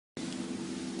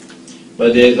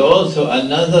But there's also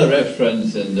another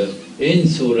reference in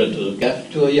Surah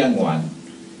Al-Kahf to a young one.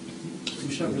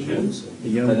 The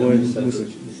young boy Musa.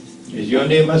 Is your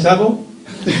name Masabo?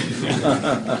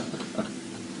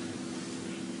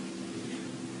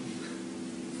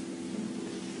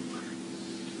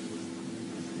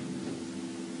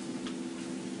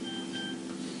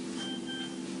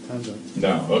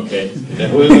 No, okay. Then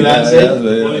who will answer it?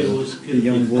 The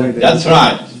young boy. That's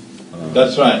right.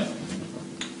 That's right.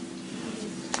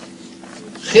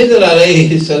 Khidr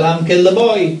alayhi salam killed the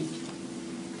boy.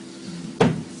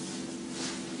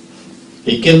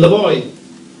 He killed the boy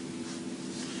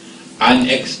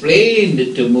and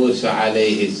explained to Musa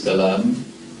alayhi salam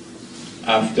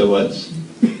afterwards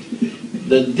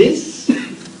that this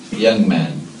young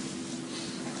man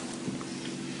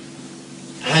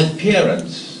had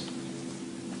parents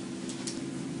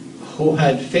who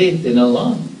had faith in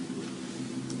Allah,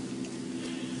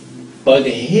 but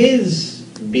his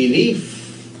belief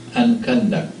and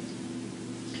conduct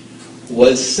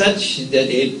was such that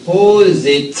it posed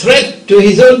a threat to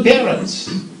his own parents.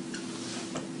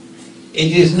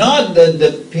 It is not that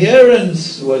the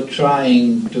parents were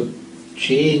trying to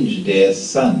change their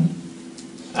son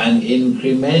and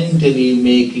incrementally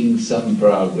making some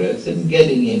progress and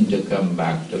getting him to come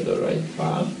back to the right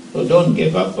path. So don't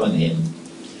give up on him.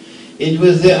 It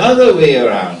was the other way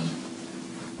around,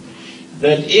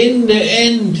 that in the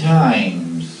end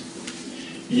times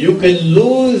you can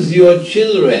lose your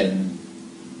children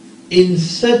in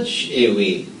such a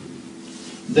way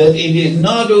that it is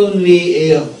not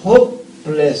only a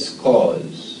hopeless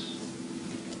cause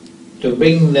to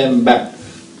bring them back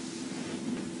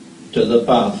to the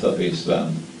path of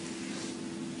Islam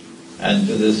and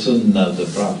to the Sunnah of the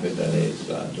Prophet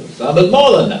ﷺ, but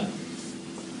more than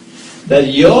that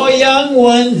your young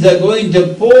ones are going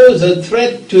to pose a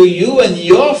threat to you and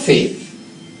your faith,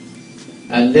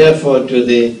 and therefore to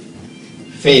the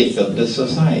faith of the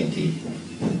society.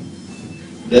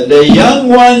 That the young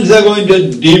ones are going to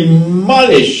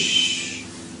demolish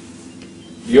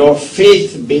your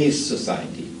faith-based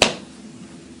society.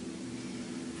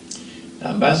 The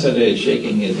ambassador is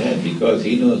shaking his head because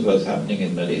he knows what's happening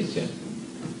in Malaysia.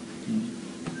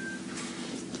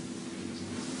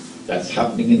 That's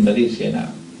happening in Malaysia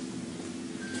now.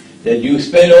 That you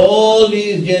spend all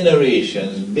these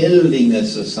generations building a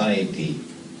society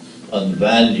on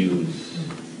values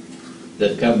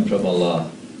that come from Allah.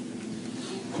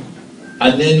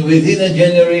 And then within a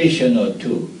generation or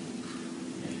two,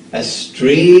 a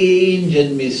strange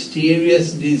and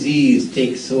mysterious disease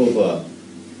takes over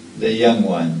the young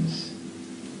ones.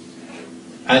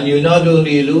 And you not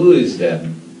only lose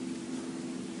them,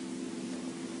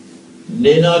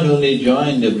 they not only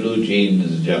join the Blue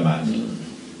Jeans Jamaat,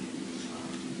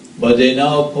 but they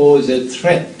now pose a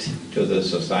threat to the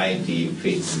society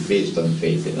based on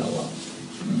faith in Allah.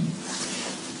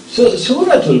 So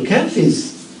Surah Al-Kahf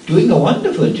is doing a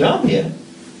wonderful job here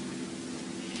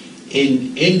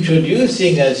in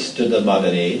introducing us to the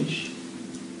modern age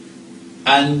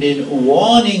and in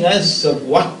warning us of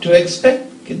what to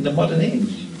expect in the modern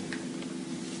age.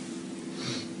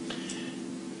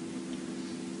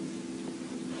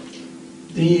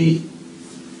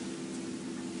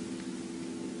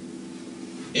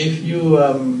 If you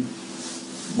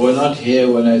were not here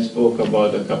when I spoke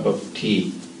about a cup of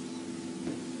tea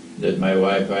that my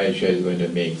wife Aisha is going to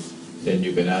make, then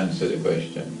you can answer the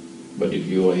question. But if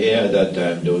you were here at that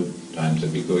time, don't answer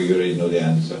because you already know the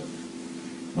answer.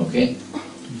 Okay?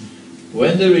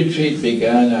 When the retreat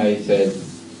began, I said,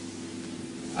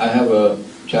 I have a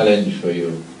challenge for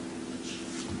you.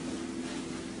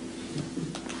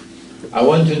 I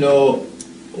want to know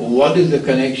what is the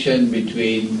connection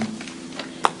between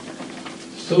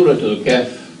Surah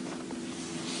Al-Kahf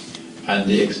and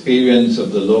the experience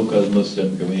of the local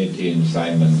Muslim community in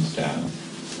Simonstown.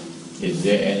 Is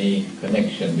there any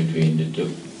connection between the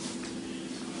two?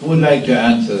 Who would like to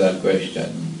answer that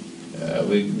question?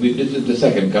 This is the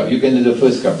second cup. You can do the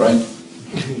first cup, right?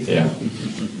 Yeah.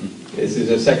 This is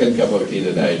the second cup of tea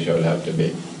that I shall have to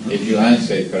make, if you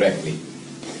answer it correctly.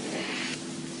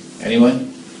 Anyone?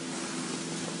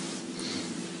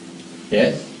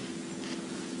 Yes?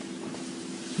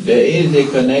 There is a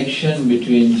connection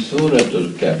between Surah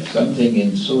Al-Kahf, something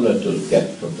in Surah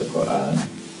Al-Kahf of the Quran,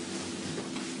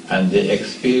 and the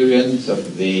experience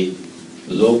of the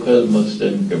local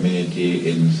Muslim community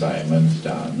in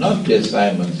Simonstown. Not just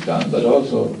Simonstown, but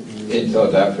also in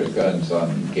South Africa and so on,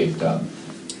 in Cape Town.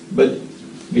 But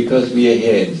because we are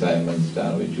here in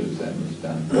Simonstown, we choose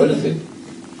Simonstown. What is it?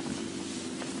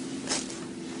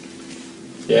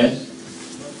 Yes?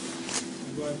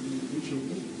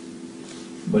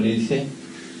 What did he say?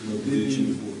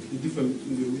 The difference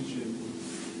between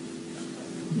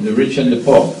The rich and the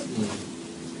poor.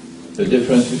 The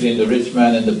difference between the rich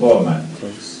man and the poor man.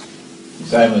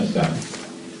 Simon's time.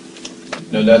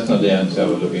 No, that's not the answer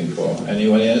we're looking for.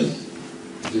 Anyone else?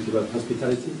 Is it about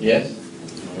hospitality? Yes?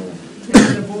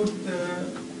 It's about the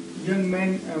young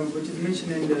man, which is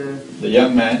mentioned in The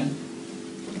young man?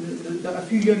 a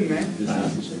few young men who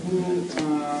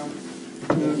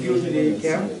go to the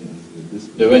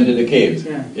cave. They went to the cave?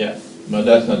 Yeah. Yeah. No,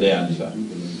 that's not the answer.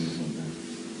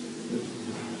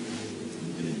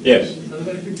 Yes?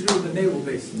 Anything to do with the naval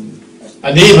base?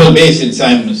 A naval base in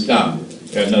Simon's Town.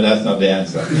 Yeah, no, that's not the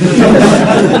answer.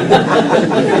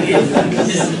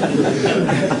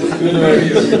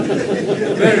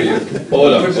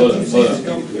 Hold on.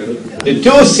 The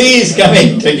two seas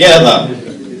coming together.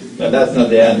 No, that's not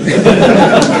the answer.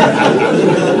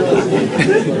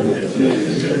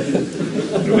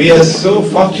 We are so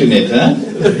fortunate, huh?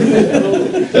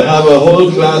 To have a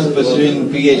whole class pursuing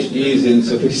PhDs in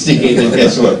sophisticated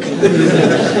guesswork.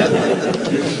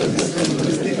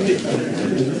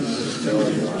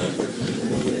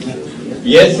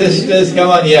 Yes, sisters, come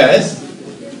on, yes?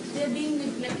 They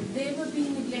were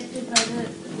being neglected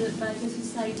by the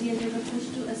society, and they were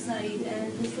pushed to a side,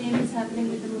 and the same is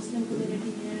happening with the Muslim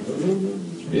community here.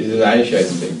 This is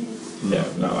Aisha's thing. Yeah,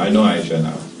 no, I know Aisha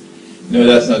now. No,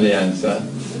 that's not the answer.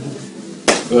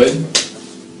 Good?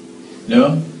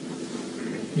 No?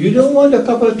 You don't want a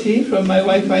cup of tea from my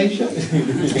wife Aisha?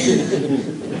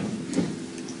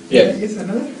 Yes. Yes,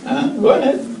 another? Go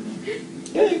ahead.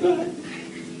 Yeah, go ahead.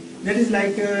 That is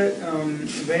like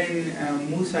when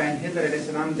Musa and Hitler alayhi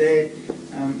salam, they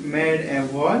made a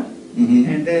wall,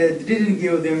 and they didn't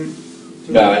give them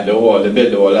to The wall, they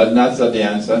built the wall. That's not the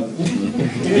answer.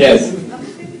 Yes.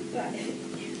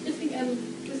 This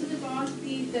is about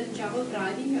the job of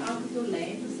driving you out of your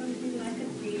land or something like that,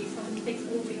 where someone takes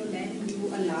over your land and you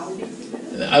allow them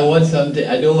to. I want something.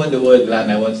 I don't want the word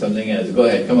land. I want something else. Go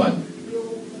ahead. Come on.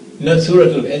 Not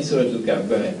Suratul Kahf.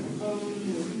 Go ahead.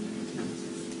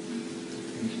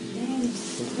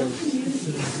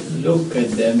 Look at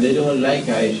them. They don't like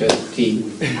Aisha's tea.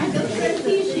 I don't drink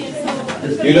tea,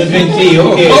 so. You don't drink tea,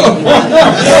 okay?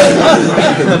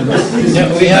 No,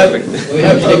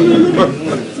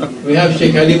 we have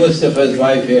Sheikh Ali Mustafa's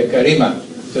wife here, Karima.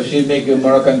 So she'll make you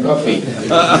Moroccan coffee.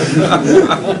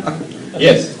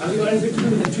 Yes. Have you got anything to do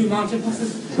with the two mountain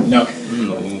passes? No. I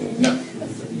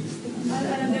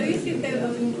noticed if they're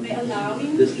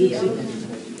allowing the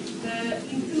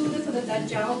intruders or the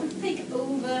Dajjal to take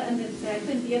over, and the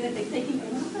idea that they're taking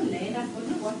over the land. I don't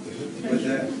know what.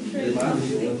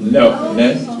 No.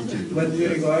 Yes. But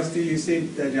with regards to, you said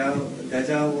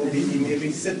Dajjal will be in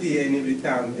every city and every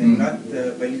town, and not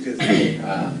villages.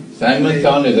 Simon's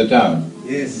Town is a town.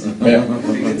 Yes, Yeah.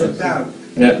 it's a town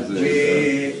Yeah.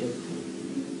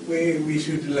 where we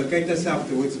should locate ourselves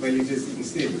towards villages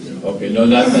instead. Okay, no,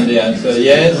 that's not the answer.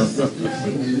 Yes? Is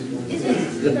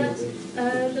it that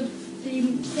the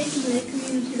Malay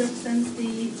community represents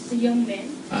the young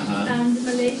men, and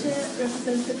Malaysia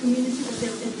represents the community that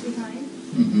they've left behind,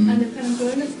 and they've kind of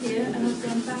grown up here and have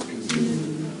gone back to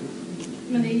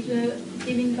Malaysia,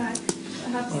 giving back,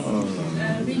 perhaps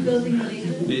rebuilding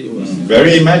Malaysia.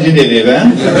 Very imaginative,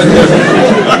 huh?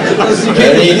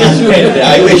 Very imaginative.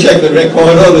 I wish I could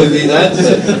record all of these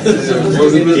answers.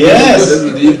 Yes.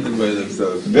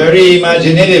 Very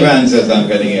imaginative answers I'm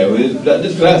getting here.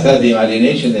 This class has the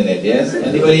imagination in it, yes?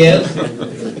 Anybody else?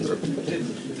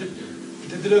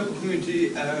 Did the local community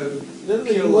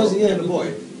kill the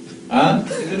boy? Huh?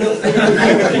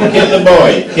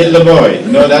 Kill the boy.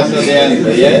 No, that's not the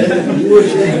answer, yes?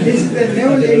 This is the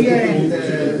naval area and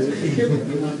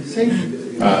same.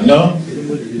 No.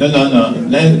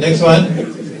 Next one.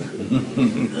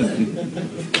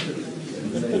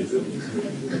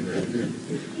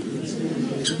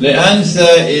 The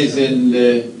answer is in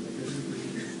the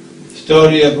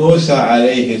story of Musa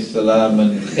alayhi salam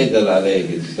and Khidr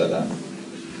alayhi salam.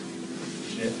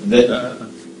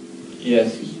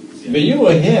 Yes. But you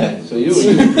were here, so you were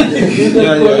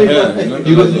Yeah,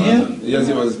 You wasn't here? Yes,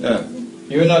 he was here.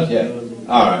 You were not here?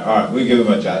 Alright, we'll give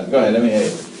him a chance. Go ahead, let me hear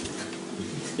you.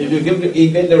 If you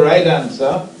get the right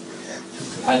answer,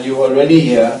 and you were already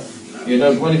here, you're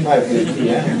not qualified for the tea,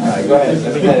 yeah? Alright, go ahead,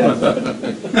 let me hear the answer.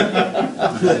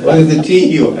 What is the tea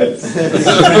you had?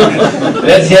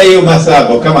 Let's hear you,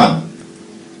 Masabo, come on.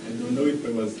 I don't know if I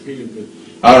was here, but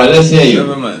Alright, let's hear you.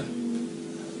 Never mind.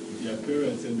 the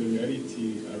appearance and the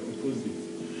reality are opposite.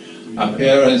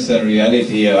 Appearance and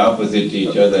reality are opposite to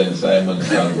each other in Simon's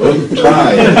Town. Good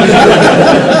try.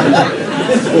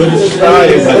 Good try,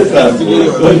 Masabo.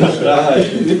 Good try.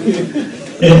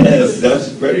 Yes, that's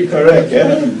very correct,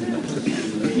 yeah?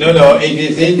 No, it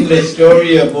is in the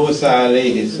story of Musa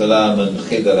alayhi salam and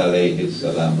Khidr alayhi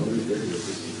salam,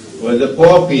 where the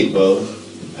poor people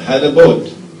had a boat,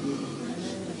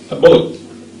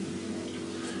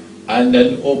 and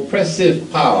an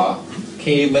oppressive power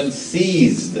came and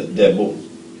seized their boat.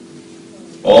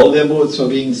 All their boats were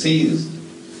being seized.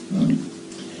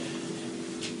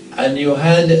 And you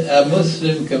had a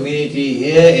Muslim community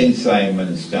here in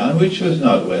Simonstown, which was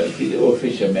not wealthy. They were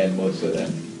fishermen, most of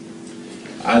them.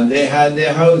 And they had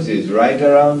their houses right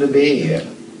around the bay here.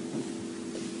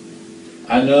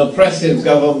 And an oppressive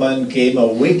government came, a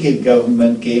wicked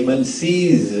government came and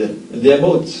seized their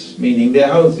boats, meaning their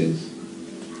houses.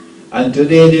 And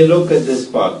today they look at the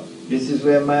spot. This is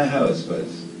where my house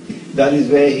was. That is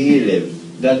where he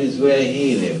lived. That is where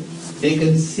he lived. They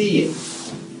can see it.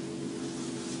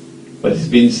 But it's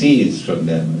been seized from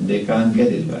them and they can't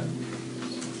get it back.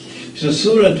 So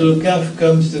Surah Al-Kahf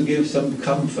comes to give some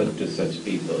comfort to such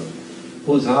people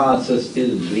whose hearts are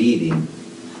still bleeding.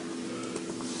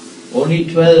 Only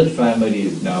 12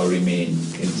 families now remain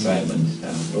in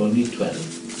Simonstown. Only 12.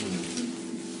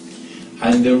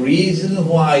 And the reason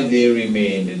why they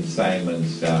remained in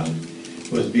Simonstown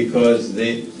was because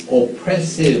the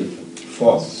oppressive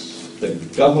force, the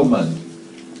government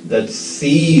that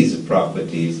seized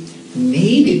properties,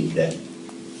 needed them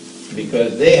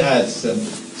because they had some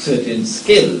certain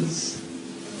skills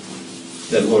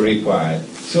that were required.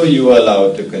 So you were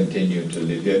allowed to continue to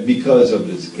live here because of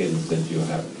the skills that you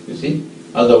have, you see?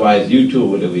 Otherwise you too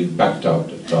would have been packed out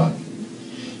and gone.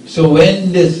 So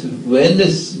when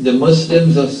the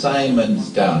Muslims of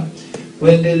Simonstown,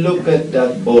 when they look at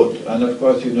that boat, and of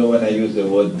course you know when I use the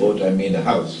word boat I mean a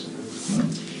house.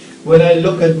 When I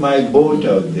look at my boat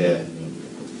out there,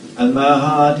 and my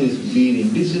heart is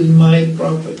bleeding, this is my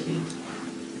property.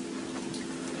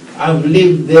 I've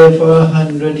lived there for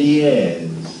 100 years.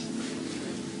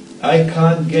 I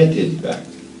can't get it back.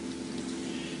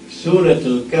 Surah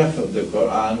Al-Kahf of the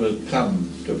Quran will come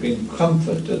to bring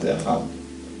comfort to their heart.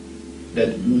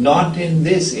 That not in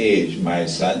this age, my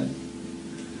son,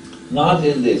 not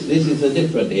in this is a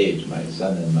different age, my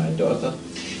son and my daughter.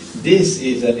 This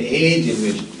is an age in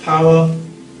which power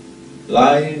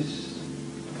lies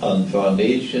on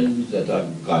foundations that are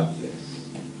godless.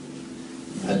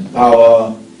 And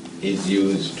power is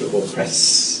used to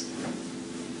oppress.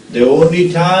 The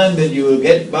only time that you will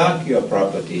get back your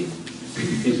property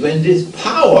is when this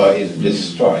power is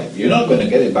destroyed. You're not going to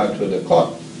get it back to the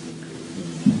court.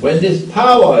 When this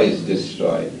power is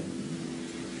destroyed,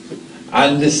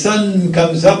 and the sun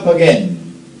comes up again,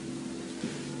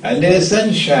 and there's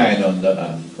sunshine on the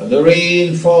earth, and the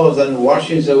rain falls and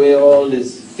washes away all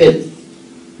this filth,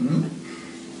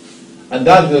 and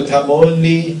that will come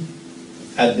only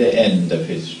at the end of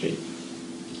history.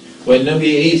 When Nabi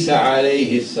Isa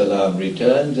alayhi salam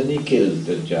returns and he kills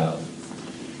Dajjal,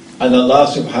 and Allah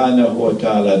subhanahu wa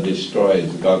ta'ala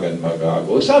destroys Gog and Magog.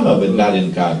 Osama bin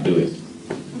Laden can't do it.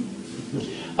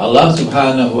 Allah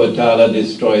subhanahu wa ta'ala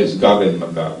destroys Gog and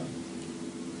Magog.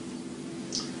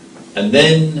 And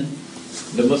then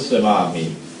the Muslim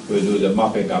army will do the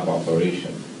mopping up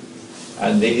operation.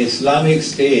 And the Islamic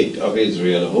State of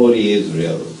Israel, Holy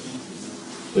Israel,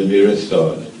 will be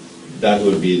restored. That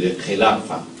will be the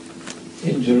Khilafah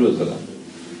in Jerusalem.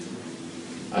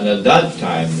 And at that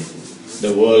time,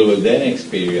 the world will then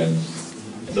experience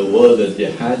the world that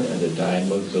they had at the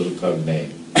time of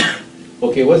Zulqarnain.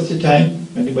 Okay, what's the time?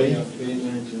 Anybody?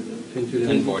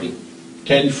 10:40.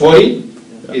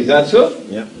 10:40? Is that so?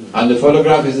 Yeah. And the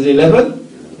photograph is at 11?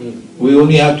 We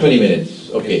only have 20 minutes.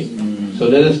 Okay. So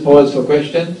let us pause for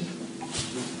questions.